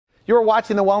You're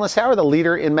watching the Wellness Hour, the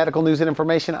leader in medical news and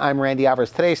information. I'm Randy Alvarez.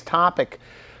 Today's topic,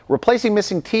 replacing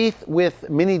missing teeth with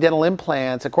mini dental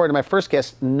implants. According to my first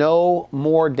guest, no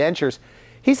more dentures.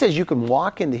 He says you can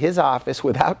walk into his office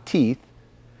without teeth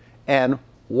and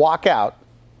walk out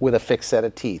with a fixed set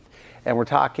of teeth. And we're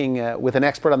talking with an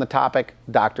expert on the topic,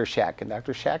 Dr. Shatkin.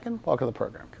 Dr. Shatkin, welcome to the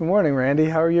program. Good morning, Randy.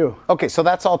 How are you? Okay, so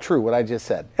that's all true, what I just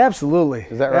said. Absolutely.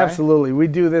 Is that right? Absolutely. We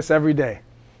do this every day.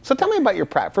 So tell me about your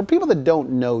practice. For people that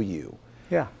don't know you,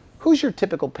 Yeah. who's your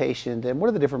typical patient and what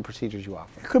are the different procedures you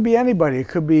offer? It could be anybody. It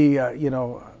could be, a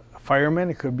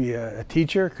fireman. It could be a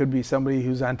teacher. It could be somebody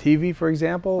who's on TV, for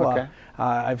example. Okay.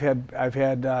 I've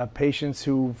had patients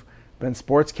who've been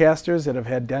sportscasters that have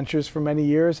had dentures for many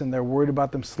years and they're worried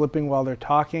about them slipping while they're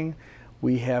talking.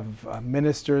 We have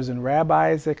ministers and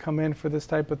rabbis that come in for this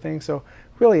type of thing. So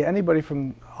really anybody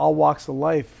from all walks of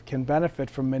life can benefit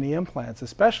from mini implants,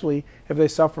 especially if they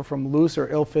suffer from loose or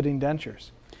ill-fitting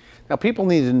dentures. Now people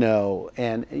need to know,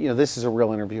 and this is a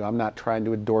real interview, I'm not trying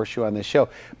to endorse you on this show,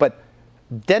 but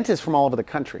dentists from all over the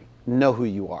country know who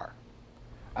you are.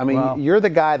 I mean, Well, you're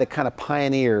the guy that kind of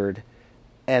pioneered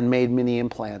and made mini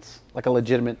implants like a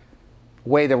legitimate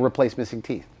way to replace missing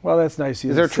teeth. Well, that's nice of you.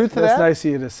 Is there truth to that? That's nice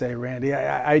of you to say, Randy.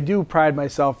 I do pride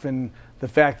myself in the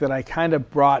fact that I kind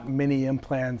of brought mini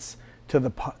implants to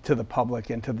the public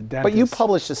and to the dentists. But you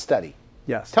published a study.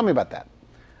 Yes. Tell me about that.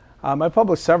 I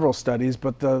published several studies,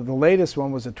 but the latest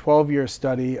one was a 12-year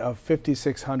study of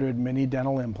 5,600 mini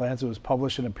dental implants. It was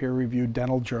published in a peer-reviewed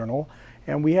dental journal,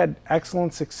 and we had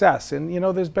excellent success. And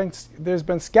there's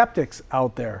been skeptics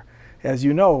out there, as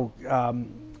you know,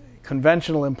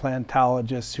 conventional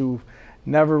implantologists who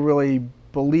never really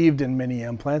believed in mini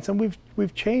implants, and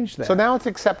we've changed that. So now it's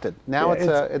accepted. Now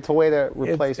it's a way to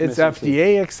replace it's missing teeth.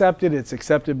 FDA accepted. It's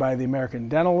accepted by the American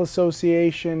Dental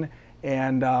Association,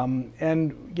 and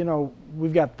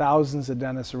we've got thousands of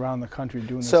dentists around the country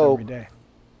doing this every day.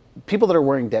 People that are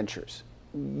wearing dentures,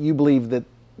 you believe that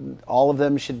all of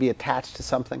them should be attached to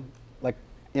something like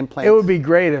implants? It would be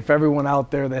great if everyone out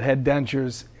there that had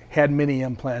dentures had mini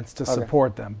implants to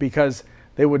support them, because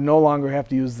they would no longer have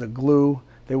to use the glue,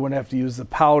 they wouldn't have to use the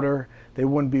powder, they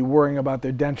wouldn't be worrying about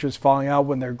their dentures falling out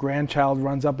when their grandchild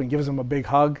runs up and gives them a big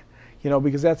hug,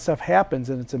 because that stuff happens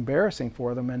and it's embarrassing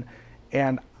for them.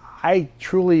 And I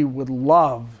truly would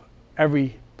love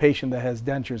every patient that has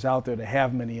dentures out there to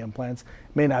have mini implants.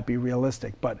 It may not be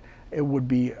realistic, but it would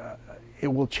be,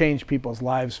 it will change people's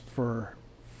lives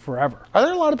forever. Are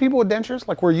there a lot of people with dentures,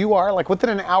 like where you are, like within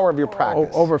an hour of your practice?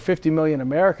 Over 50 million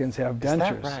Americans have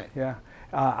dentures. Is that right? Yeah.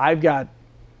 I've got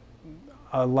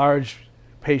a large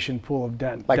patient pool of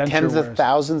denture like tens wearers. of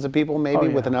thousands of people maybe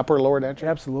with an upper or lower denture?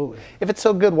 Absolutely. If it's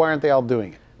so good, why aren't they all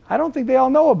doing it? I don't think they all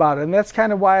know about it, and that's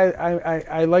kind of why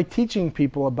I like teaching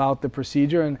people about the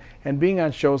procedure and being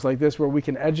on shows like this where we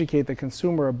can educate the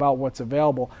consumer about what's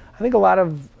available. I think a lot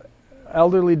of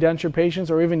elderly denture patients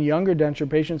or even younger denture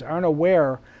patients aren't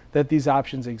aware that these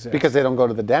options exist. Because they don't go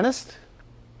to the dentist?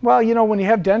 Well, when you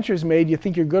have dentures made, you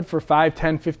think you're good for 5,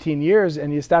 10, 15 years,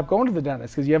 and you stop going to the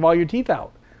dentist because you have all your teeth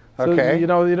out. So, okay.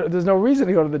 There's no reason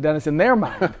to go to the dentist in their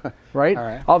mind, right? All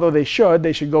right. Although they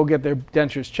should go get their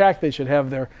dentures checked. They should have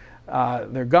their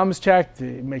gums checked to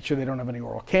make sure they don't have any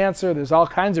oral cancer. There's all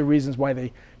kinds of reasons why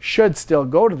they should still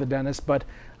go to the dentist, but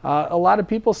a lot of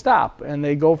people stop and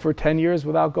they go for 10 years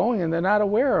without going, and they're not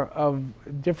aware of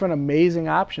different amazing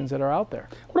options that are out there.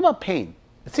 What about pain?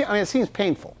 It seems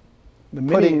painful. The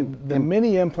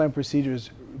mini implant procedure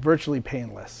is virtually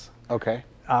painless. Okay.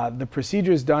 The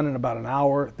procedure is done in about an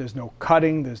hour. There's no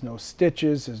cutting, there's no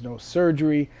stitches, there's no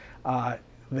surgery.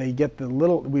 We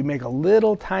make a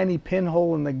little tiny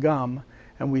pinhole in the gum,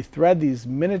 and we thread these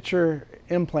miniature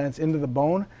implants into the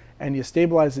bone, and you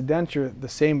stabilize the denture the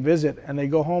same visit, and they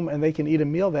go home and they can eat a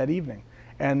meal that evening.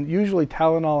 And usually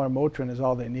Tylenol or Motrin is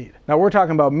all they need. Now we're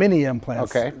talking about mini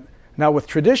implants. Okay. Now with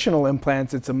traditional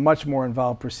implants, it's a much more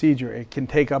involved procedure. It can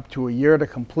take up to a year to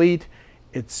complete.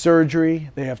 It's surgery.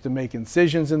 They have to make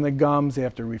incisions in the gums. They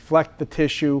have to reflect the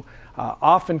tissue.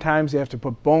 Oftentimes they have to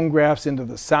put bone grafts into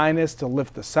the sinus to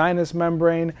lift the sinus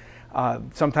membrane.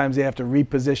 Sometimes they have to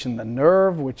reposition the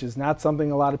nerve, which is not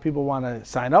something a lot of people want to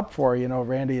sign up for.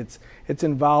 Randy, it's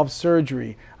involved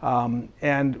surgery.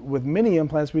 And with mini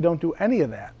implants, we don't do any of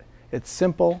that. It's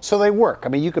simple. So they work. I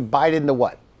mean, you could bite into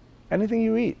what? Anything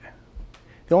you eat.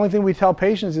 The only thing we tell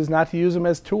patients is not to use them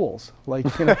as tools, like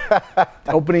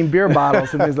opening beer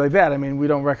bottles and things like that. I mean, we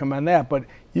don't recommend that, but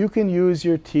you can use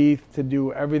your teeth to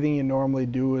do everything you normally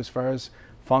do as far as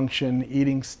function,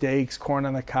 eating steaks, corn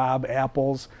on the cob,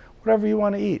 apples, whatever you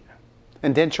want to eat.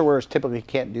 And denture wearers typically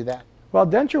can't do that? Well,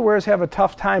 denture wearers have a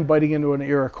tough time biting into an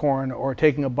ear of corn or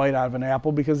taking a bite out of an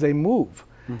apple because they move.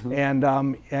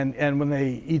 And when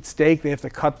they eat steak, they have to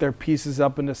cut their pieces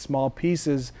up into small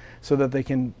pieces so that they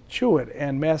can chew it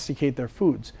and masticate their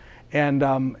foods. And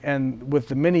with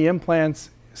the mini implants,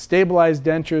 stabilized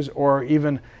dentures, or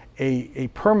even a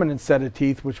permanent set of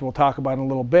teeth, which we'll talk about in a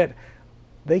little bit,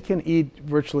 they can eat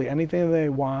virtually anything they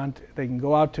want. They can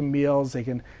go out to meals. They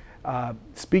can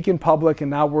speak in public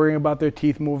and not worrying about their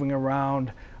teeth moving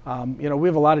around. You know, we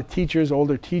have a lot of teachers,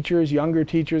 older teachers, younger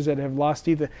teachers that have lost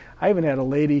teeth. I even had a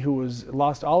lady who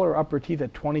lost all her upper teeth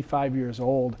at 25 years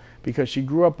old because she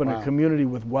grew up in a community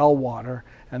with well water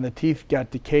and the teeth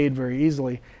got decayed very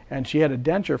easily. And she had a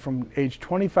denture from age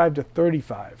 25 to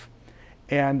 35.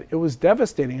 And it was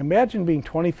devastating. Imagine being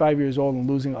 25 years old and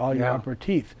losing all your upper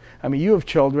teeth. I mean, you have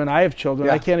children, I have children.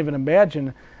 I can't even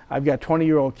imagine. I've got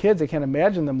 20-year-old kids. I can't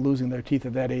imagine them losing their teeth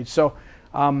at that age. So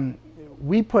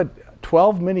we put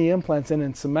 12 mini implants in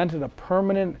and cemented a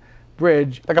permanent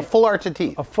bridge. Like a full arch of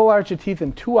teeth. A full arch of teeth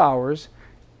in 2 hours.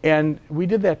 And we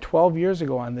did that 12 years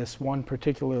ago on this one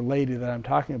particular lady that I'm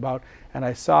talking about. And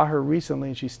I saw her recently,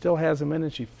 and she still has them in,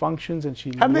 and she functions, and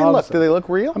she loves them. How do they look? Do they look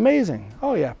real? Amazing.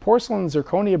 Oh, yeah. Porcelain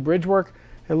zirconia bridge work.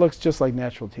 It looks just like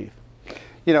natural teeth.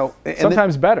 You know,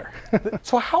 sometimes better.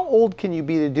 So how old can you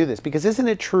be to do this? Because isn't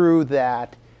it true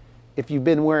that if you've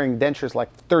been wearing dentures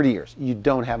like 30 years, you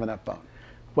don't have enough bone?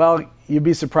 Well, you'd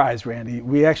be surprised, Randy.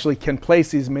 We actually can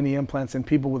place these mini implants in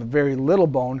people with very little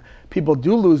bone. People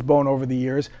do lose bone over the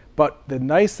years, but the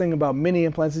nice thing about mini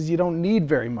implants is you don't need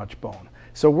very much bone.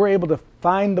 So we're able to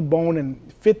find the bone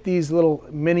and fit these little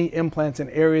mini implants in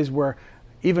areas where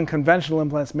even conventional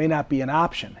implants may not be an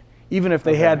option. Even if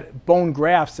they had bone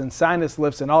grafts and sinus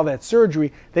lifts and all that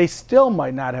surgery, they still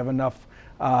might not have enough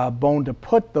bone to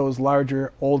put those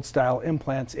larger old-style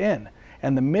implants in.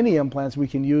 And the mini implants we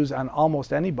can use on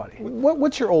almost anybody.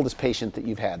 What's your oldest patient that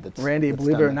you've had? Randy,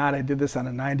 believe it or not, I did this on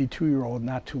a 92-year-old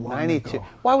not too long 92. ago.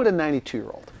 Why would a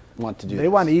 92-year-old want to do this? They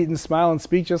want to eat and smile and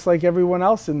speak just like everyone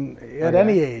else at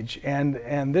any age.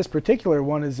 And this particular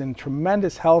one is in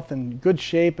tremendous health and good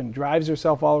shape and drives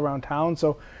herself all around town.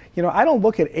 So, you know, I don't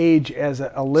look at age as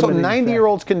a limiting So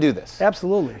 90-year-olds can do this?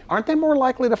 Absolutely. Aren't they more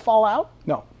likely to fall out?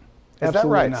 No. Is that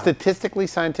right? Not. Statistically,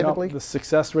 scientifically? No, the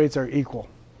success rates are equal.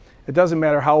 It doesn't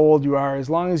matter how old you are, as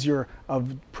long as you're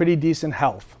of pretty decent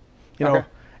health. You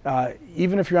know,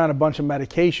 even if you're on a bunch of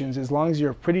medications, as long as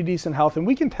you're of pretty decent health, and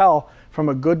we can tell from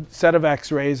a good set of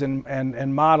x-rays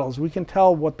and models, we can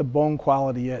tell what the bone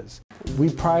quality is. We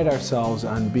pride ourselves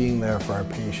on being there for our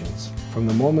patients. From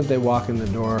the moment they walk in the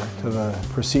door to the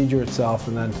procedure itself,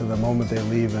 and then to the moment they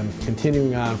leave, and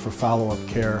continuing on for follow-up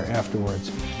care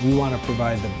afterwards. We want to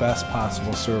provide the best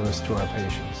possible service to our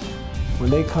patients. When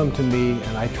they come to me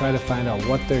and I try to find out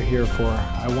what they're here for,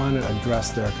 I want to address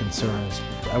their concerns.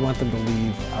 I want them to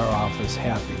leave our office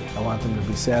happy. I want them to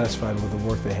be satisfied with the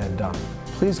work they had done.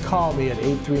 Please call me at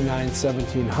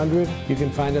 839-1700. You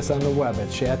can find us on the web at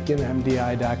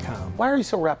shatkinmdi.com. Why are you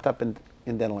so wrapped up in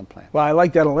dental implants? Well, I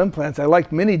like dental implants. I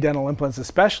like mini dental implants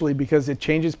especially because it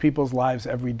changes people's lives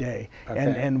every day.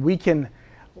 And we can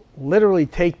literally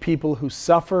take people who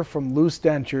suffer from loose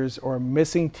dentures or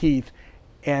missing teeth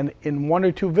and in 1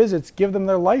 or 2 visits, give them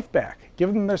their life back,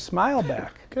 give them their smile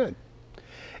back. Good.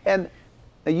 And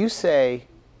you say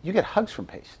you get hugs from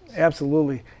patients.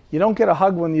 Absolutely. You don't get a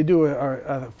hug when you do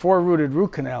a 4-rooted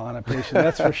root canal on a patient,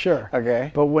 that's for sure.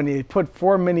 Okay. But when you put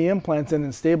 4 mini implants in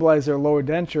and stabilize their lower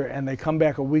denture and they come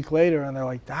back a week later and they're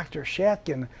like, Dr.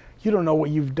 Shatkin, you don't know what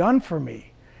you've done for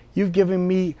me. You've given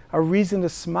me a reason to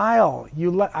smile.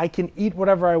 I can eat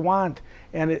whatever I want.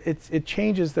 And it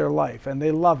changes their life, and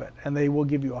they love it. And they will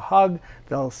give you a hug.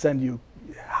 They'll send you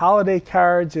holiday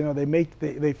cards. You know,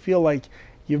 they feel like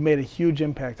you've made a huge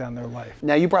impact on their life.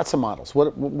 Now you brought some models.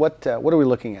 What are we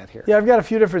looking at here? Yeah, I've got a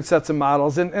few different sets of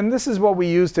models, and this is what we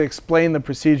use to explain the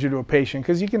procedure to a patient,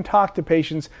 because you can talk to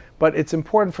patients, but it's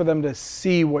important for them to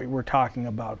see what we're talking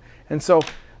about. And so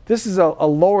this is a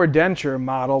lower denture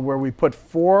model where we put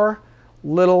 4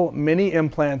 little mini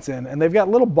implants in, and they've got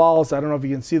little balls. I don't know if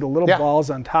you can see the little balls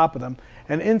on top of them,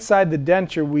 and inside the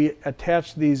denture we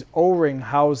attach these O-ring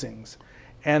housings,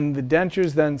 and the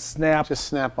dentures then snap. Just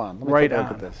snap on. Let me right take a look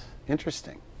on. at this.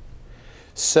 Interesting.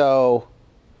 So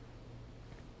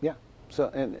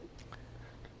and it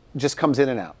just comes in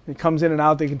and out. It comes in and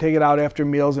out. They can take it out after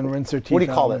meals and rinse their teeth. What do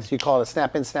you call this? You call it a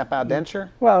snap in, snap out denture?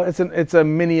 Well, it's a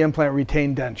mini implant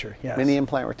retained denture. Yes. Mini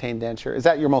implant retained denture. Is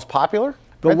that your most popular?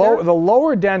 The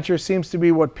lower denture seems to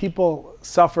be what people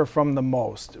suffer from the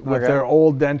most, with their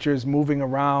old dentures moving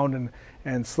around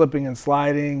and slipping and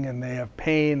sliding, and they have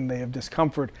pain, they have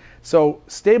discomfort. So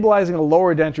stabilizing a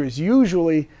lower denture is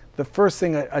usually the first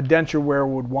thing a denture wearer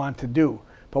would want to do.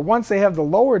 But once they have the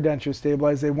lower denture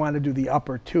stabilized, they want to do the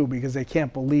upper too, because they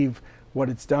can't believe what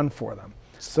it's done for them.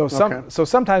 So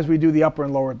sometimes we do the upper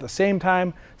and lower at the same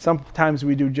time. Sometimes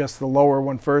we do just the lower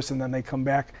one first, and then they come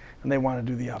back and they want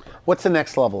to do the upper. What's the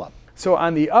next level up? So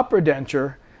on the upper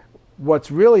denture, what's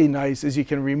really nice is you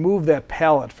can remove that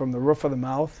palate from the roof of the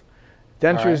mouth.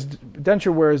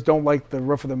 Denture wearers don't like the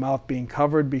roof of the mouth being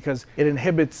covered because it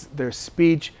inhibits their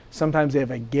speech. Sometimes they have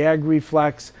a gag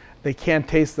reflex. They can't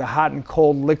taste the hot and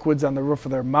cold liquids on the roof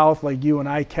of their mouth like you and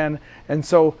I can. And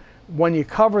so when you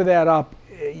cover that up,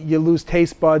 you lose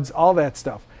taste buds, all that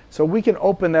stuff. So we can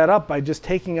open that up by just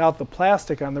taking out the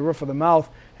plastic on the roof of the mouth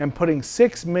and putting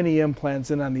 6 mini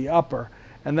implants in on the upper.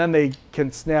 And then they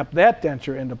can snap that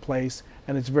denture into place,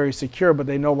 and it's very secure, but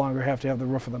they no longer have to have the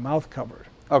roof of the mouth covered.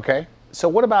 Okay. So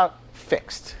what about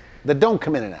fixed, that don't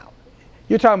come in and out?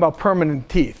 You're talking about permanent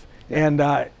teeth. And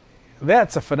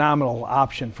that's a phenomenal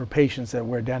option for patients that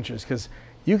wear dentures, because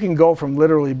you can go from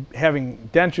literally having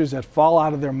dentures that fall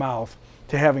out of their mouth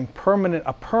to having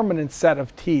a permanent set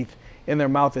of teeth in their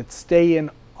mouth that stay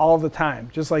in all the time,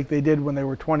 just like they did when they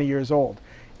were 20 years old.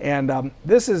 And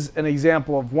this is an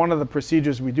example of one of the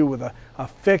procedures we do with a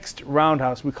fixed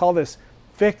roundhouse. We call this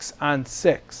fix on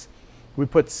 6. We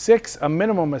put a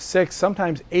minimum of 6,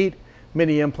 sometimes 8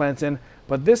 mini implants in,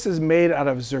 but this is made out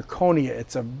of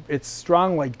zirconia. It's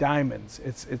strong like diamonds.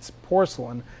 It's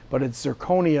porcelain, but it's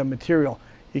zirconia material.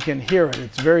 You can hear it.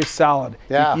 It's very solid.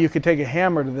 Yeah. You could take a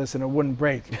hammer to this and it wouldn't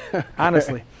break.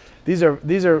 Honestly, these are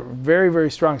very,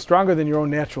 very strong, stronger than your own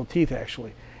natural teeth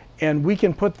actually. And we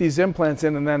can put these implants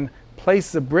in and then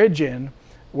place the bridge in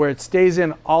where it stays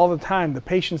in all the time. The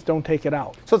patients don't take it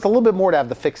out. So it's a little bit more to have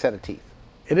the fixed set of teeth.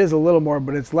 It is a little more,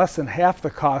 but it's less than half the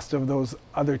cost of those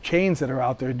other chains that are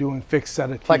out there doing fixed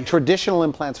set of teeth. Like traditional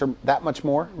implants are that much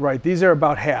more? Right, these are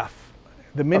about half.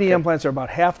 The mini implants are about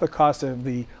half the cost of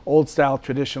the old style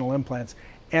traditional implants,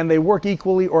 and they work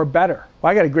equally or better.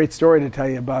 Well, I got a great story to tell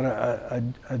you about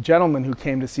a gentleman who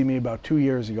came to see me about 2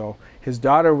 years ago. His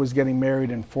daughter was getting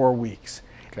married in 4 weeks,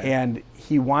 and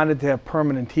he wanted to have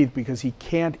permanent teeth because he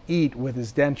can't eat with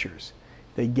his dentures.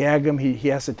 They gag him. He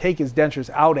has to take his dentures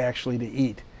out actually to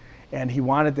eat, and he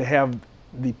wanted to have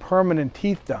the permanent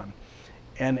teeth done.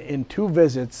 And in 2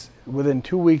 visits, within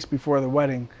 2 weeks before the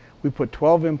wedding, we put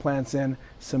 12 implants in,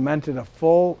 cemented a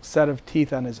full set of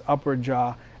teeth on his upper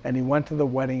jaw, and he went to the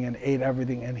wedding and ate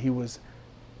everything, and he was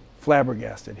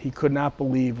flabbergasted. He could not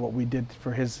believe what we did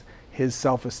for his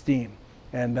self-esteem.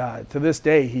 And to this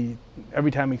day, every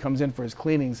time he comes in for his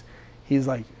cleanings, he's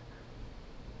like,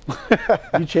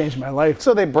 you changed my life.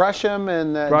 So they brush them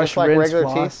and Brush, just like rinse, regular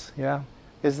floss. teeth? Yeah.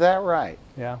 Is that right?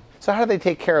 Yeah. So how do they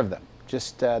take care of them?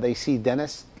 Just they see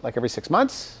dentists like every 6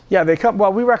 months? Yeah, they come.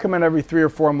 Well, we recommend every 3 or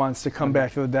 4 months to come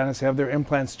back to the dentist, have their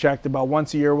implants checked. About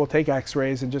once a year, we'll take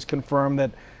X-rays and just confirm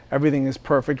that everything is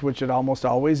perfect, which it almost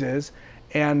always is.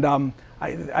 And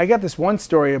I got this one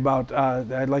story about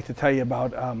that I'd like to tell you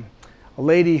about a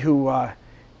lady who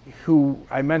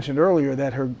I mentioned earlier,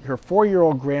 that her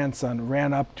 4-year-old grandson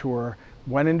ran up to her,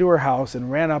 went into her house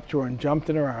and ran up to her and jumped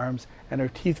in her arms, and her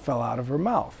teeth fell out of her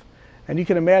mouth. And you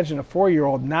can imagine a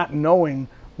 4-year-old not knowing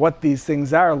what these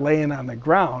things are laying on the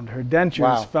ground. Her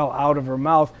dentures fell out of her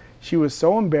mouth. She was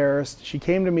so embarrassed. She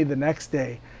came to me the next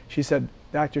day. She said,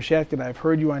 Dr. Shatkin, I've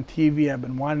heard you on TV. I've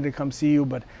been wanting to come see you,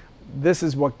 but this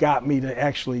is what got me to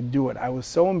actually do it. I was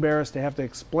so embarrassed to have to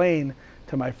explain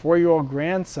to my 4-year-old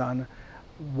grandson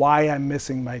why I'm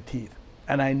missing my teeth.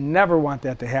 And I never want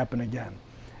that to happen again.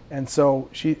 And so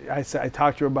I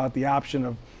talked to her about the option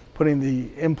of putting the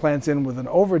implants in with an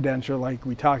overdenture, like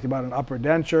we talked about an upper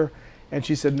denture. And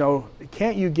she said, no,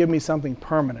 can't you give me something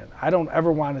permanent? I don't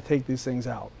ever want to take these things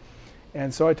out.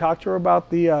 And so I talked to her about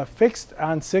the fixed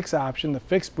on 6 option, the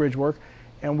fixed bridge work,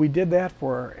 and we did that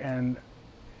for her. And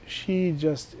she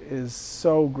just is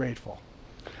so grateful.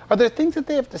 Are there things that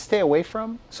they have to stay away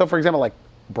from? So for example, like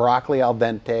broccoli al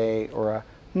dente or a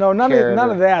No, none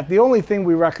of that. The only thing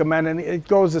we recommend, and it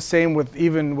goes the same with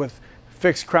even with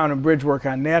fixed crown and bridge work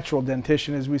on natural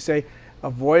dentition, is we say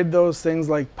avoid those things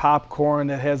like popcorn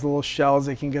that has little shells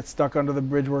that can get stuck under the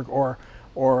bridge work, or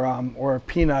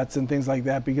peanuts and things like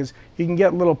that, because you can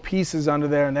get little pieces under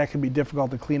there and that can be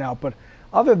difficult to clean out. But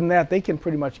other than that, they can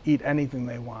pretty much eat anything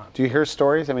they want. Do you hear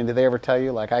stories? I mean, do they ever tell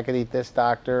you, like, I could eat this,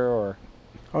 doctor, or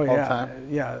all the time?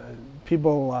 Yeah.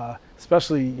 People,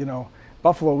 especially,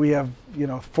 Buffalo, we have,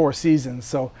 4 seasons,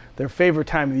 so their favorite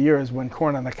time of the year is when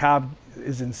corn on the cob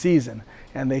is in season,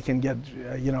 and they can get,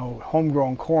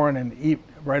 homegrown corn and eat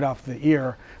right off the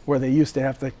ear, where they used to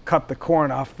have to cut the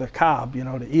corn off the cob,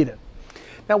 to eat it.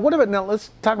 Now, now let's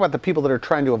talk about the people that are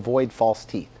trying to avoid false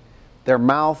teeth. Their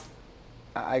mouth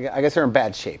I guess they're in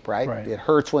bad shape, right? Right. It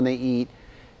hurts when they eat.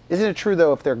 Isn't it true,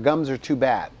 though, if their gums are too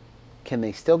bad, can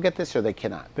they still get this or they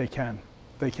cannot? They can.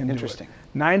 They can do it. Interesting.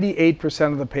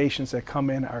 98% of the patients that come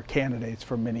in are candidates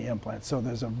for mini implants. So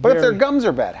there's a But if their gums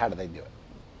are bad, how do they do it?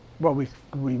 Well,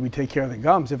 we take care of the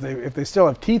gums. If they still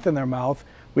have teeth in their mouth,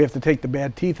 we have to take the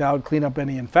bad teeth out, clean up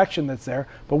any infection that's there.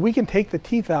 But we can take the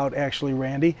teeth out, actually,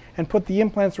 Randy, and put the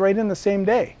implants right in the same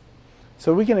day.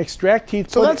 So we can extract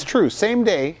teeth. So that's true. Same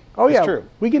day. Oh yeah, true.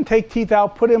 We can take teeth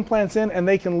out, put implants in, and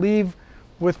they can leave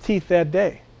with teeth that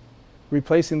day,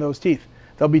 replacing those teeth.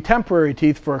 They'll be temporary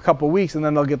teeth for a couple weeks, and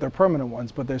then they'll get their permanent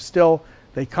ones. But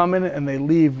they come in and they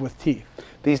leave with teeth.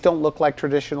 These don't look like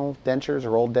traditional dentures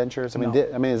or old dentures.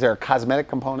 I mean, is there a cosmetic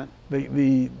component?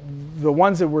 The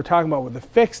ones that we're talking about with the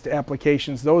fixed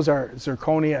applications, those are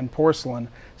zirconia and porcelain,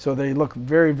 so they look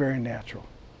very, very natural.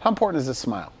 How important is a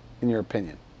smile, in your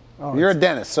opinion? Oh, You're a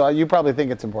dentist, so you probably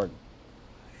think it's important.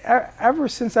 Ever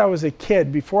since I was a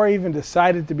kid, before I even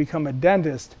decided to become a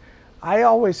dentist, I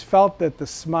always felt that the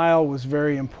smile was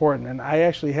very important. And I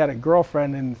actually had a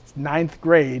girlfriend in 9th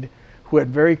grade who had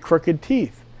very crooked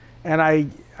teeth. And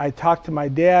I talked to my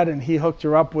dad, and he hooked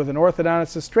her up with an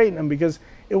orthodontist to straighten them because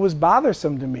it was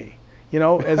bothersome to me, you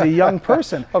know, as a young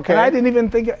person. Okay. And I didn't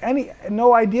even think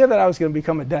no idea that I was going to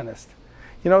become a dentist.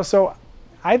 You know, so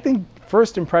I think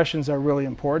first impressions are really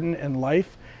important in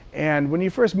life. And when you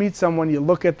first meet someone, you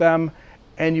look at them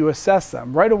and you assess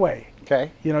them right away.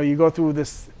 Okay. You know, you go through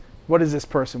this, what is this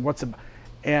person?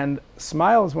 And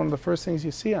smile is one of the first things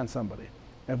you see on somebody.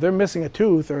 If they're missing a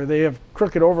tooth or they have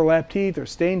crooked overlap teeth or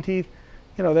stained teeth,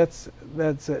 you know,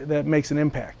 that makes an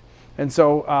impact. And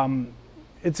so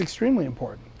it's extremely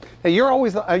important. Now, you're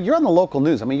on the local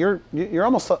news. I mean, you're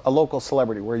almost a local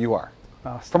celebrity where you are,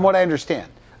 from what I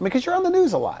understand. I mean, because you're on the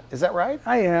news a lot. Is that right?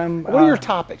 I am. What are your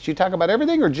topics? You talk about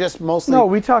everything or just mostly no,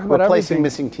 we talk about replacing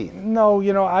everything. missing teeth? No,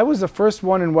 you know, I was the first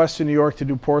one in Western New York to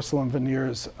do porcelain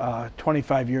veneers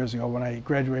 25 years ago when I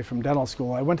graduated from dental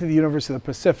school. I went to the University of the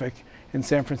Pacific in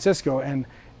San Francisco, and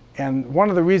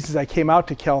one of the reasons I came out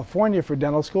to California for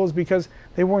dental school is because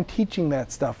they weren't teaching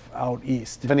that stuff out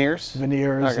east. Veneers?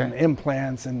 Veneers and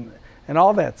implants and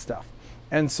all that stuff.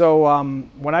 And so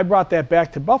when I brought that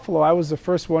back to Buffalo, I was the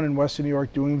first one in Western New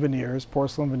York doing veneers,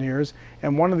 porcelain veneers,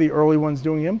 and one of the early ones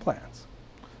doing implants.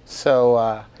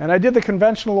 So, and I did the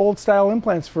conventional old style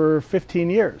implants for 15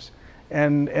 years.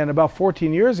 And about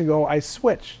 14 years ago, I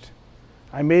switched.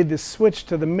 I made this switch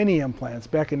to the mini implants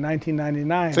back in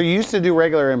 1999. So you used to do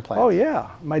regular implants? Oh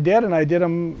yeah. My dad and I did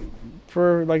them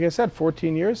for, like I said,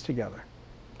 14 years together.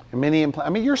 Mini implant.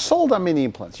 I mean, you're sold on mini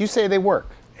implants. You say they work.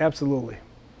 Absolutely.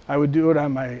 I would do it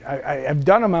on I've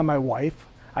done them on my wife,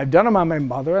 I've done them on my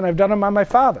mother, and I've done them on my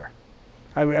father.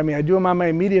 I mean, I do them on my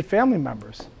immediate family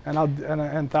members, and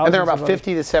thousands. And they're about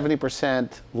 50 to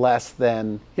 70% less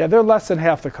than. Yeah, they're less than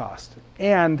half the cost.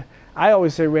 And I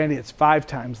always say, Randy, it's 5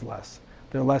 times less.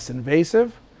 They're less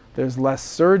invasive. There's less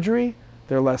surgery.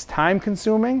 They're less time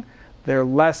consuming. They're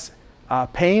less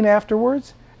pain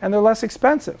afterwards, and they're less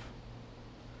expensive.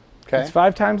 Okay. It's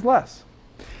 5 times less.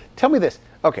 Tell me this.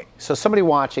 Okay, so somebody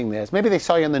watching this, maybe they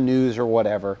saw you on the news or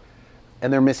whatever,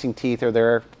 and they're missing teeth or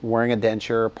they're wearing a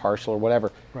denture or partial or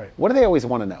whatever. Right. What do they always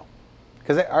want to know?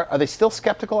 Because are they still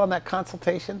skeptical on that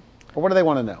consultation? Or what do they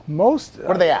want to know?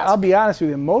 What do they ask? I'll be honest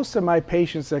with you. Most of my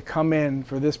patients that come in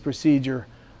for this procedure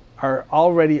are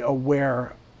already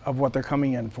aware of what they're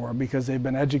coming in for because they've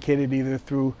been educated either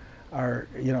through our,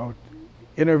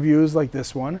 interviews like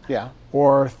this one, yeah,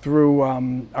 or through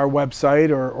our website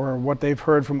or what they've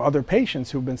heard from other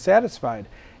patients who've been satisfied.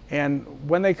 And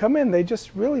when they come in, they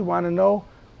just really want to know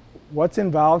what's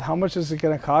involved, how much is it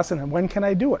going to cost, and when can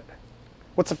I do it?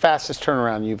 What's the fastest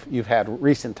turnaround you've had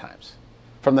recent times,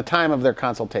 from the time of their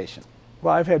consultation?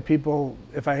 Well, I've had people,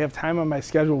 if I have time on my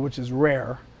schedule, which is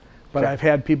rare, but Okay. I've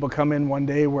had people come in one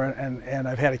day and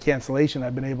I've had a cancellation,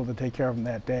 I've been able to take care of them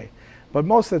that day. But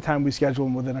most of the time we schedule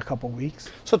them within a couple weeks.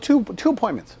 So two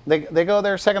appointments. They go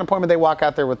there, second appointment, they walk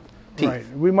out there with teeth.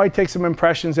 Right. We might take some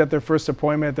impressions at their first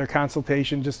appointment, at their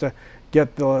consultation, just to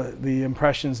get the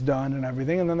impressions done and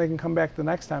everything, and then they can come back the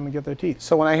next time and get their teeth.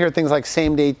 So when I hear things like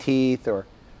same-day teeth or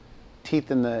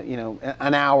teeth in the,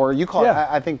 an hour, you call it,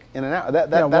 I think, in an hour.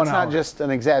 That's not just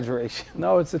an exaggeration.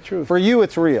 No, it's the truth. For you,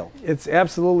 it's real. It's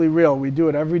absolutely real. We do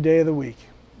it every day of the week.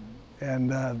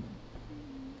 And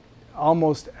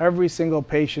almost every single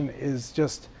patient is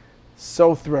just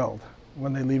so thrilled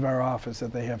when they leave our office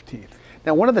that they have teeth.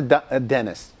 Now, one of the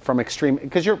dentists from Extreme,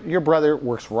 because your brother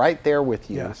works right there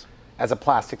with you Yes. as a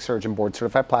plastic surgeon, board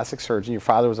certified plastic surgeon. Your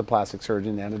father was a plastic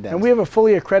surgeon and a dentist. And we have a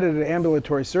fully accredited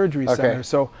ambulatory surgery Okay. center,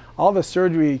 so all the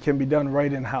surgery can be done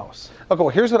right in-house. Okay, well,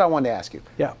 here's what I wanted to ask you.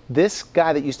 Yeah. This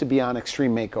guy that used to be on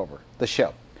Extreme Makeover, the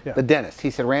show, Yeah. the dentist,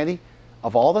 he said, Randy,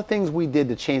 of all the things we did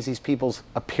to change these people's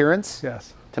appearance,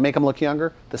 Yes. to make them look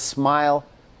younger, the smile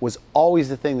was always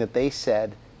the thing that they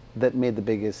said that made the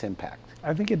biggest impact.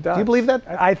 I think it does. Do you believe that?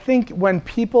 I think when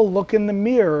people look in the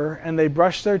mirror and they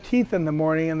brush their teeth in the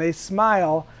morning and they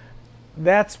smile,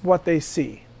 that's what they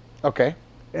see. Okay.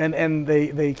 And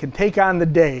they can take on the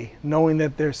day knowing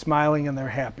that they're smiling and they're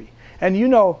happy. And you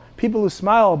know, people who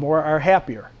smile more are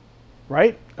happier,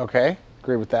 right? Okay.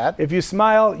 Agree with that. If you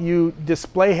smile, you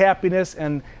display happiness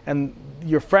and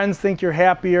your friends think you're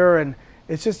happier, and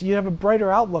it's just, you have a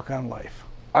brighter outlook on life.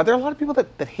 Are there a lot of people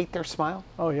that hate their smile?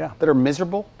 Oh yeah. That are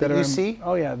miserable that you see?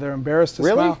 Oh yeah, they're embarrassed to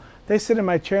Really? smile. They sit in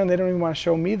my chair and they don't even want to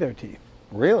show me their teeth.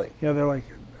 Really? You know, they're like,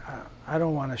 I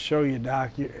don't want to show you,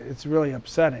 doc. It's really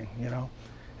upsetting, you know.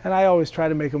 And I always try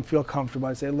to make them feel comfortable.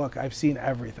 I say, look, I've seen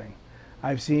everything.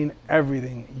 I've seen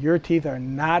everything. Your teeth are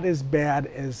not as bad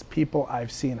as people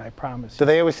I've seen, I promise Do you.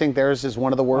 they always think theirs is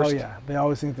one of the worst? Oh yeah, they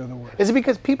always think they're the worst. Is it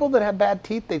because people that have bad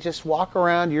teeth, they just walk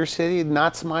around your city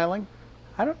not smiling?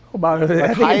 I don't know about it. Like I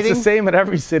think hiding? it's the same in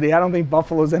every city. I don't think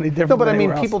Buffalo's any different No, but than I mean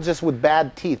anywhere else. people just with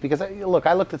bad teeth. Because, look,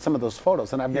 I looked at some of those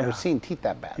photos and I've never Yeah. seen teeth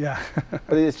that bad. Yeah.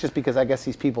 But it's just because I guess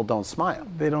these people don't smile.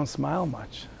 They don't smile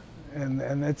much. And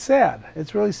it's sad.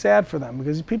 It's really sad for them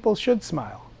because people should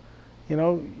smile. You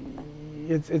know,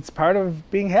 it's part of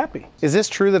being happy. Is this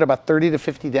true that about 30 to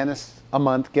 50 dentists a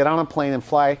month get on a plane and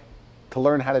fly to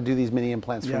learn how to do these mini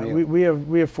implants Yeah, from you?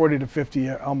 we have 40 to 50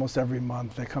 almost every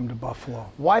month that come to Buffalo.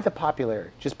 Why the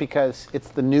popularity? Just because it's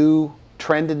the new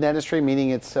trend in dentistry, meaning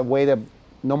it's a way to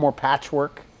no more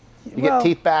patchwork? You Well, get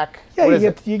teeth back? Yeah, What is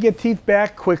it? you get teeth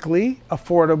back quickly,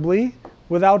 affordably,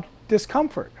 without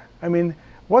discomfort. I mean,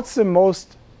 what's the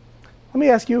most? Let me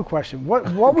ask you a question.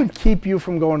 What would keep you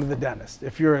from going to the dentist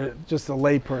if you're just a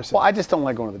lay person? Well, I just don't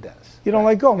like going to the dentist. You don't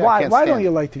like going. Yeah, I Why? can't Why stand don't you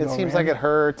like to go? It seems like Randy? it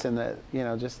hurts and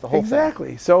just the whole thing.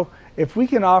 Exactly. So if we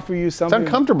can offer you It's something,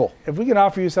 uncomfortable. if we can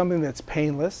offer you something that's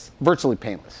painless, Virtually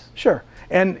painless. sure.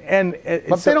 But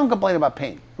they don't complain about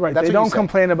pain. Right, That's they what you don't say.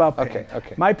 complain about pain. Okay,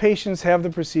 okay. My patients have the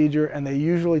procedure and they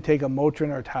usually take a Motrin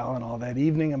or Tylenol that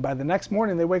evening, and by the next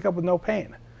morning they wake up with no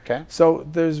pain. Okay. So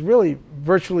there's really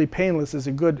virtually painless is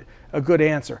a good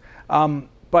answer.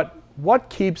 But what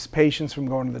keeps patients from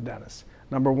going to the dentist?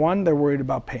 Number one, they're worried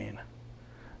about pain.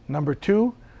 Number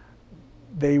two,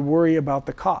 they worry about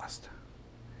the cost.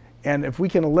 And if we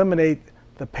can eliminate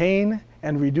the pain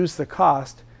and reduce the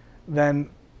cost, then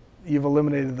you've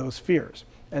eliminated those fears.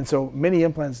 And so mini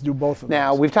implants do both of those.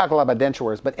 Now, we've talked a lot about denture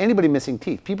work, but anybody missing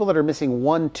teeth, people that are missing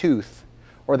one tooth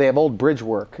or they have old bridge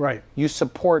work, Right. you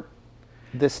support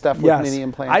this stuff with Yes, mini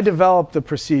implants? I developed the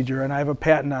procedure, and I have a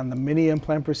patent on the mini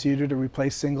implant procedure to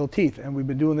replace single teeth, and we've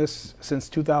been doing this since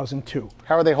 2002.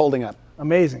 How are they holding up?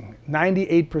 Amazing,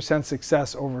 98%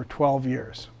 success over 12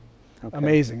 years. Okay.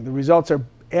 Amazing. The results are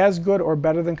as good or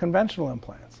better than conventional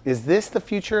implants. Is this the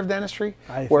future of dentistry?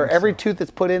 I Where think every so. tooth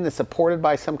that's put in is supported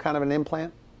by some kind of an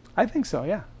implant? I think so,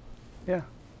 yeah. Yeah,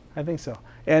 I think so.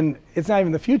 And it's not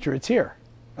even the future, it's here.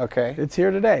 Okay. It's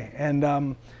here today.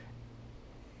 And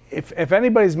if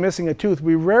anybody's missing a tooth,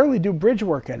 we rarely do bridge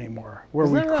work anymore, where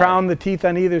Isn't we that right? crown the teeth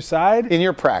on either side. In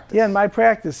your practice? Yeah, in my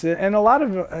practice. And a lot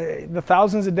of the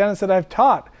thousands of dentists that I've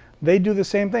taught, they do the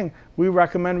same thing. We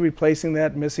recommend replacing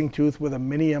that missing tooth with a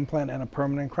mini implant and a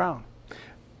permanent crown.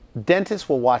 Dentists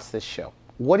will watch this show.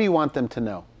 What do you want them to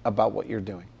know about what you're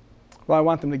doing? Well, I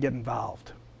want them to get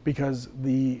involved, because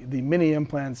the mini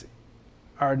implants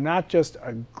are not just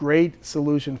a great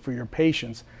solution for your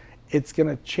patients. It's going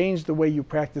to change the way you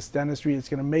practice dentistry. It's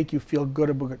going to make you feel good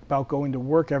about going to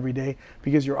work every day,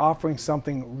 because you're offering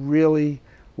something really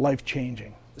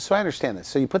life-changing. So I understand this.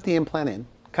 So you put the implant in,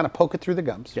 kind of poke it through the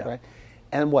gums, Yeah. right?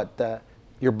 And what,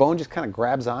 your bone just kind of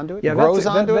grabs onto it, Yeah, grows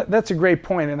onto it? That's a great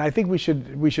point, and I think we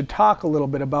should talk a little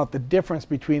bit about the difference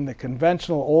between the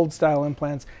conventional old-style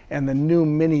implants and the new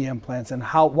mini implants, and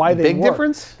why they Big work.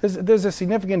 difference? There's a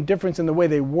significant difference in the way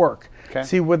they work. Okay.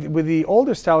 See, with the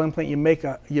older style implant, you make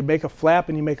a flap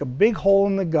and you make a big hole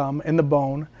in the gum, in the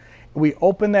bone. We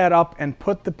open that up and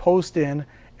put the post in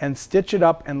and stitch it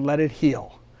up and let it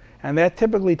heal. And that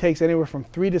typically takes anywhere from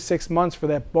 3 to 6 months for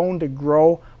that bone to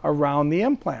grow around the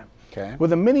implant. Okay.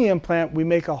 With a mini implant, we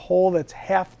make a hole that's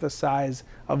half the size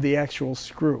of the actual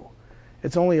screw.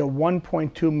 It's only a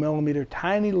 1.2 millimeter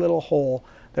tiny little hole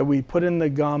that we put in the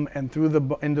gum and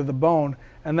into the bone,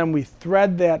 and then we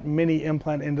thread that mini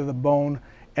implant into the bone,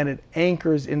 and it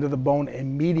anchors into the bone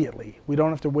immediately. We don't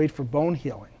have to wait for bone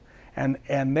healing.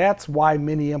 And that's why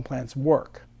mini implants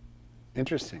work.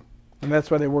 Interesting. And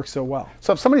that's why they work so well.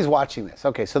 So if somebody's watching this,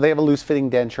 okay, so they have a loose-fitting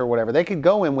denture or whatever, they could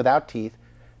go in without teeth,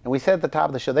 and we said at the top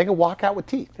of the show, they could walk out with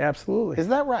teeth. Absolutely. Is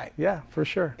that right? Yeah, for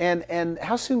sure. And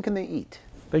how soon can they eat?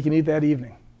 They can eat that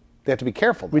evening. They have to be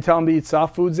careful, though. We tell them to eat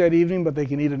soft foods that evening, but they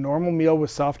can eat a normal meal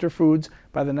with softer foods.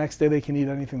 By the next day, they can eat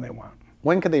anything they want.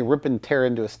 When can they rip and tear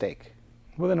into a steak?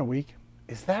 Within a week.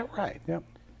 Is that right? Yep.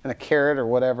 And a carrot or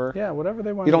whatever? Yeah, whatever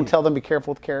they want. You don't to tell them to be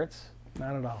careful with carrots?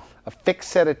 Not at all. A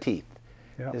fixed set of teeth.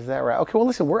 Yep. Is that right? Okay, well,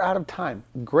 listen, we're out of time.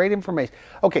 Great information.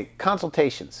 Okay,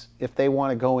 consultations, if they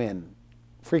want to go in.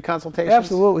 Free consultations?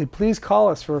 Absolutely. Please call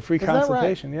us for a free Is that right?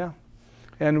 consultation. Yeah.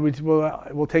 And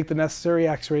we'll take the necessary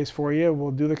x-rays for you. We'll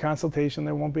do the consultation.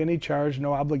 There won't be any charge,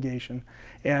 no obligation.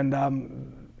 And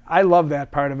I love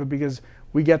that part of it because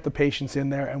we get the patients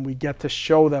in there and we get to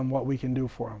show them what we can do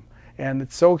for them. And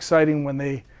it's so exciting when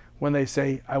they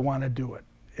say, I want to do it.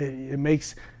 It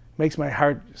makes my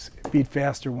heart beat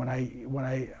faster when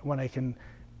I can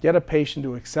get a patient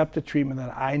to accept a treatment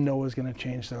that I know is going to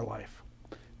change their life.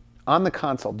 On the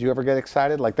consult, do you ever get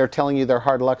excited? Like they're telling you their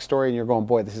hard luck story and you're going,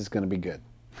 boy, this is going to be good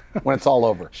when it's all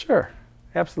over. Sure,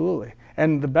 absolutely.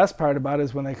 And the best part about it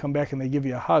is when they come back and they give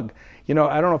you a hug. You know,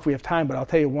 I don't know if we have time, but I'll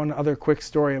tell you one other quick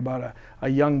story about a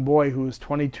young boy who was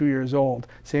 22 years old,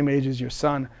 same age as your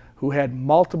son, who had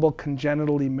multiple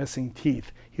congenitally missing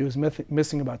teeth. He was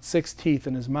missing about 6 teeth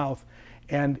in his mouth,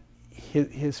 and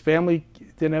his family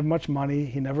didn't have much money.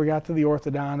 He never got to the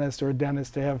orthodontist or a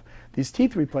dentist to have these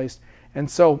teeth replaced. And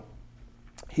so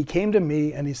he came to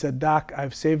me and he said, Doc,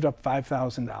 I've saved up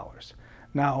 $5,000.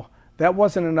 Now, that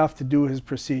wasn't enough to do his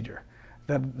procedure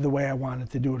the way I wanted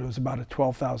to do it. It was about a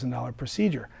 $12,000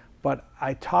 procedure. But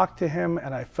I talked to him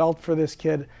and I felt for this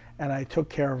kid and I took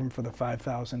care of him for the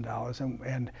 $5,000.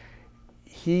 And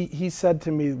he said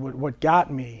to me, what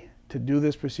got me to do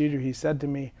this procedure, he said to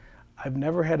me, I've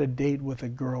never had a date with a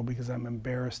girl because I'm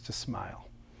embarrassed to smile.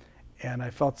 And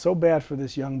I felt so bad for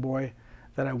this young boy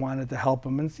that I wanted to help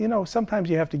him. And you know, sometimes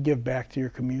you have to give back to your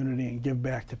community and give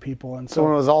back to people. And so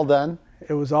when it was all done?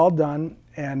 It was all done,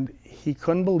 and he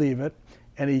couldn't believe it.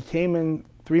 And he came in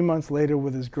 3 months later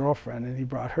with his girlfriend, and he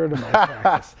brought her to my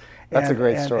practice. That's a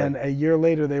great story. And a year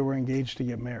later, they were engaged to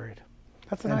get married.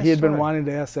 That's a nice story. And he had been wanting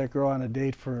to ask that girl on a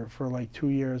date for like 2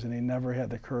 years, and he never had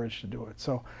the courage to do it.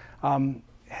 So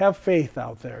have faith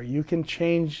out there. You can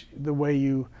change the way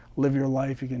you live your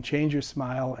life. You can change your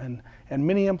smile, and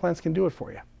mini implants can do it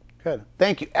for you. Good.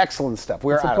 Thank you. Excellent stuff.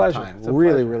 We're out of time.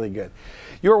 Really, really good.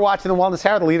 You're watching The Wellness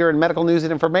Hour, the leader in medical news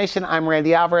and information. I'm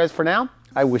Randy Alvarez. For now,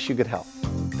 I wish you good health.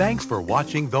 Thanks for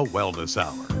watching The Wellness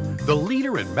Hour, the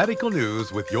leader in medical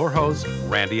news with your host,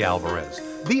 Randy Alvarez,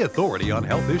 the authority on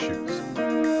health issues.